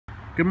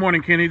Good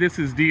morning, Kenny. This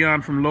is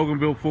Dion from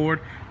Loganville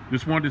Ford.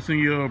 Just wanted to send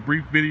you a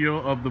brief video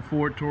of the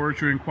Ford Taurus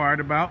you inquired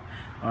about.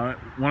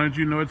 Wanted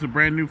you to know it's a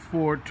brand new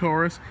Ford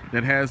Taurus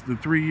that has the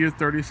 3-year,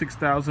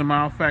 36,000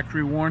 mile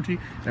factory warranty,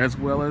 as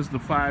well as the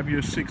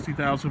 5-year,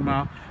 60,000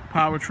 mile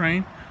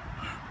powertrain.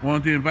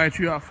 Wanted to invite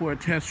you out for a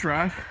test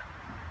drive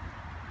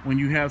when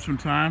you have some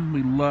time.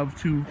 We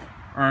love to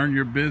earn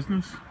your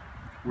business.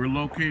 We're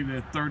located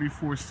at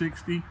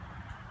 3460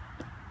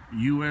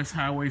 US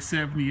Highway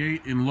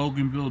 78 in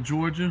Loganville,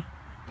 Georgia,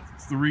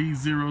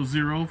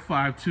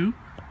 30052.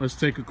 Let's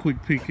take a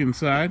quick peek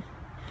inside.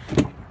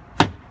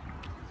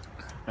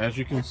 As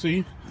you can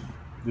see,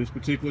 this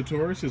particular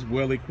Taurus is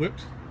well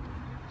equipped.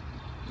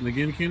 And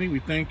again, Kenny,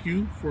 we thank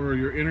you for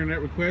your internet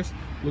request.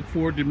 Look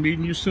forward to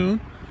meeting you soon.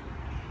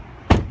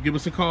 Give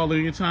us a call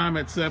anytime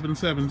at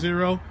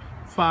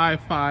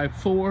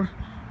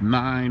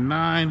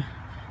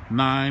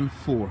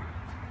 770-554-9994.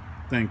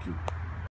 Thank you.